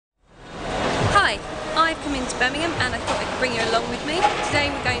Birmingham, and I thought I could bring you along with me.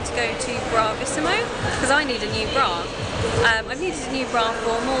 Today we're going to go to Bravissimo because I need a new bra. I've needed a new bra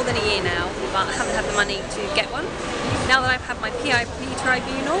for more than a year now, but I haven't had the money to get one. Now that I've had my PIP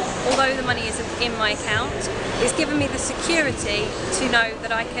tribunal, although the money isn't in my account, it's given me the security to know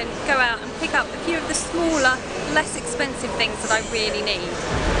that I can go out and pick up a few of the smaller, less expensive things that I really need.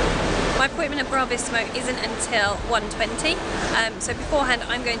 My appointment at Bravissimo isn't until 1:20, so beforehand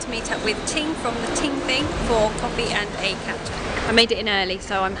I'm going to meet up with Ting from the Ting Thing for coffee and a catch-up. I made it in early,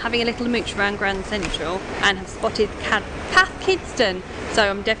 so I'm having a little mooch around Grand Central and have spotted Cath Kidston, so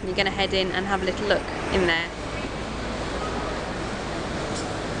I'm definitely going to head in and have a little look in there.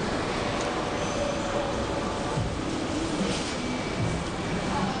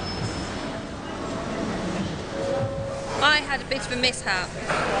 I had a bit of a mishap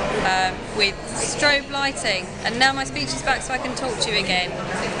with strobe lighting, and now my speech is back so I can talk to you again.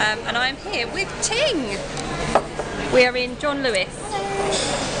 And I'm here with Ting. We are in John Lewis,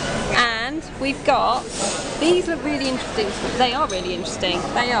 and we've got, these look really interesting. They are really interesting.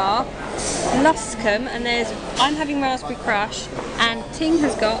 They are Luscombe, and I'm having raspberry crush, and Ting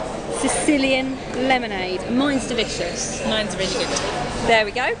has got Sicilian lemonade, and mine's delicious. Mine's really good too. There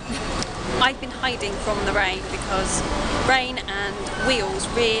we go. I've been hiding from the rain because rain and wheels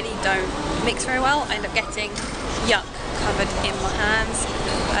really don't mix very well. I end up getting yuck covered in my hands,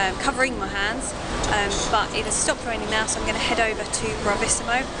 covering my hands, but it has stopped raining now, so I'm going to head over to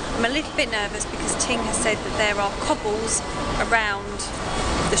Bravissimo. I'm a little bit nervous because Ting has said that there are cobbles around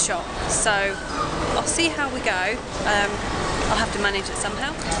the shop, so I'll see how we go. I'll have to manage it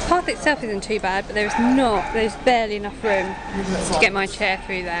somehow. The path itself isn't too bad, but there's barely enough room to get my chair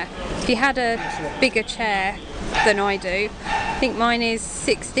through there. If you had a bigger chair than I do, I think mine is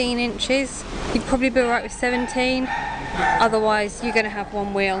 16 inches, you'd probably be alright with 17, otherwise you're going to have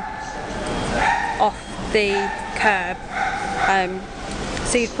one wheel off the curb,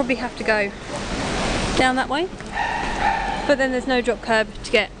 so you'd probably have to go down that way, but then there's no drop curb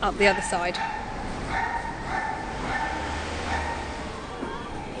to get up the other side.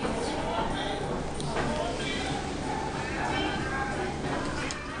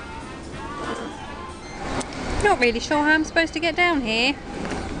 Not really sure how I'm supposed to get down here.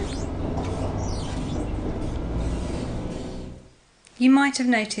 You might have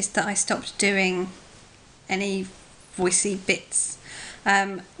noticed that I stopped doing any voicey bits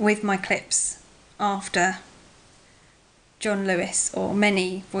with my clips after John Lewis, or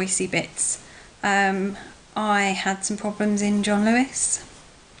many voicey bits. I had some problems in John Lewis.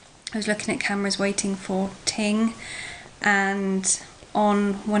 I was looking at cameras waiting for Ting, and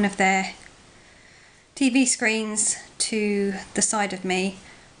on one of their TV screens to the side of me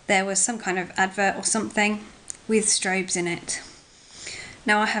there was some kind of advert or something with strobes in it.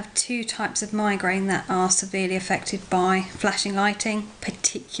 Now I have two types of migraine that are severely affected by flashing lighting,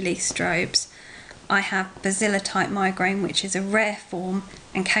 particularly strobes. I have basilar type migraine, which is a rare form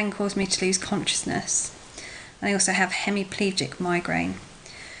and can cause me to lose consciousness. And I also have hemiplegic migraine.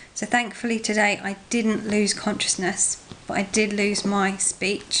 So thankfully today I didn't lose consciousness, but I did lose my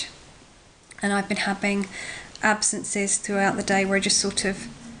speech. And I've been having absences throughout the day where I just sort of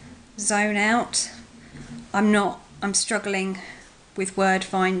zone out. I'm struggling with word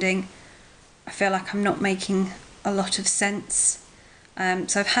finding. I feel like I'm not making a lot of sense.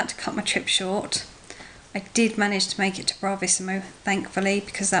 So I've had to cut my trip short. I did manage to make it to Bravissimo, thankfully,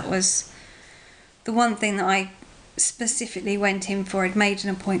 because that was the one thing that I specifically went in for. I'd made an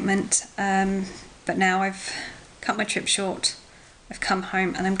appointment, but now I've cut my trip short. I've come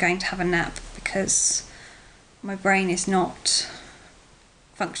home and I'm going to have a nap because my brain is not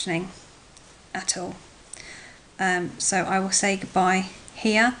functioning at all. So I will say goodbye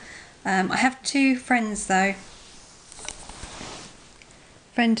here. I have two friends though.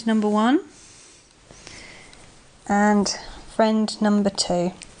 Friend number 1 and friend number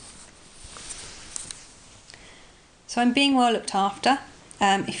 2. So I'm being well looked after.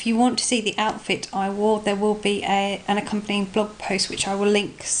 If you want to see the outfit I wore, there will be an accompanying blog post which I will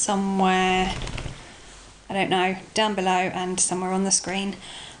link somewhere, I don't know, down below and somewhere on the screen.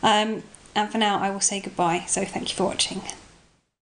 And for now I will say goodbye, so thank you for watching.